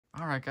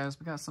Alright guys,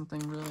 we got something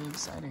really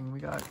exciting. We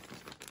got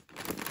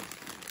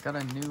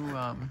a new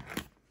I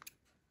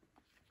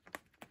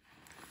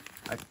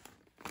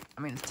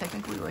mean it's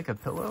technically like a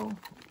pillow,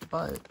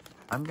 but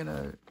I'm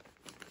gonna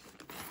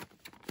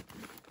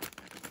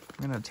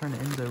turn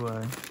it into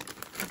a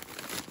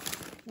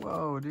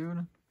whoa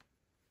dude.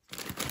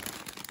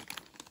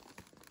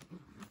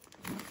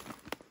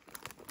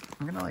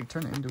 I'm gonna like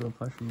turn it into a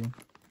plushie.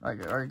 I'm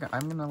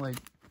gonna like,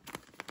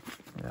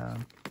 yeah.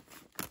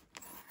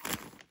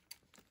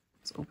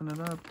 Let's open it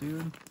up,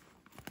 dude.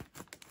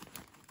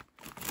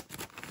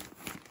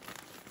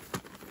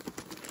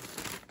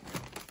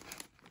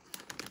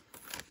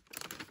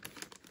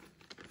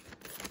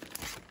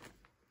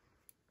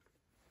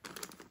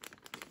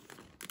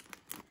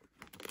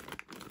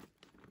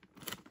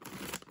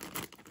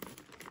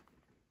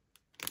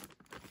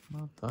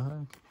 What the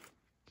heck?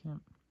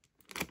 Can't.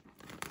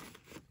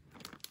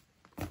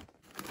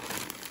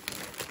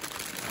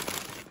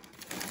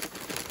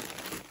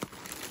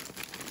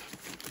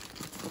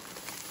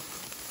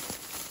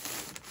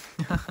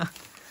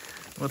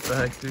 What the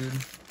heck, dude?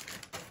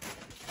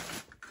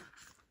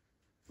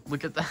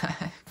 Look at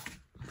that.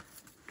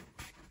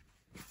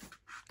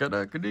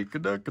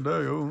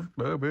 Gegagedigedagedago.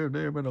 That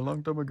been a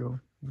long time ago.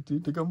 What do you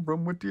think I'm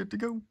from? What do you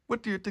think I'm?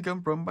 What do you think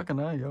I'm from? Back in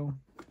Io.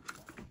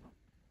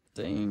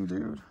 Dang,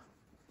 dude.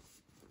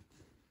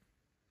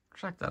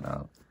 Check that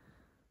out.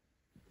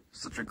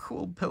 Such a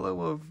cool pillow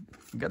of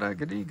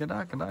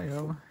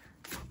Gegagedigedagedago.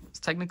 It's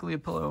technically a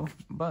pillow,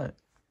 but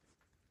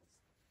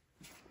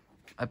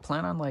I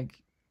plan on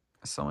like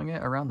sewing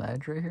it around the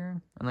edge right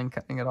here and then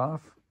cutting it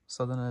off,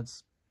 so then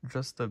it's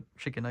just a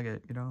chicken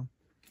nugget, you know?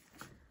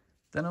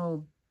 Then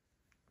it'll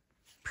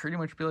pretty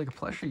much be like a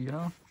plushie, you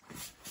know?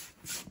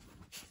 It's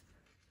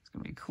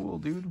gonna be cool,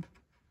 dude.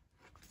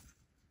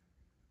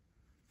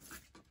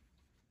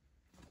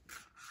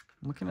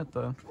 Looking at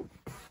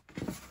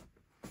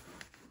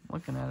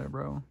it,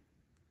 bro.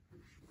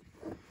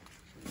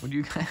 What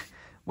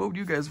would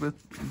you guys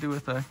do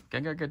with a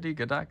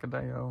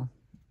Gegagedigedagedago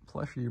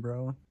plushie,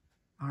 bro?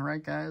 All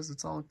right, guys,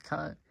 it's all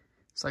cut.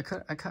 So I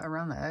cut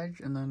around the edge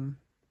and then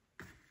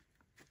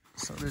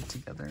sewed it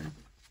together.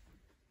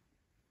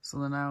 So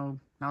then now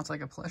it's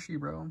like a plushie,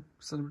 bro.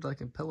 Instead of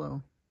like a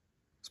pillow.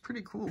 It's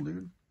pretty cool,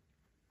 dude.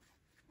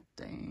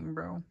 Dang,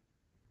 bro.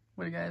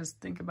 What do you guys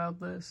think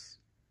about this?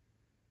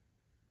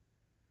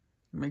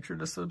 Make sure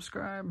to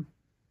subscribe.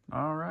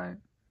 All right,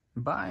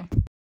 bye.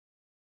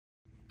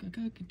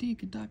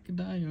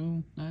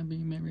 Gegagedigedagedago. I've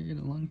been married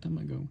a long time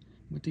ago.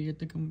 What do you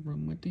think I'm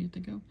from? What do you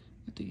think I'm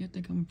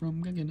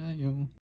from? Gegagedigedago.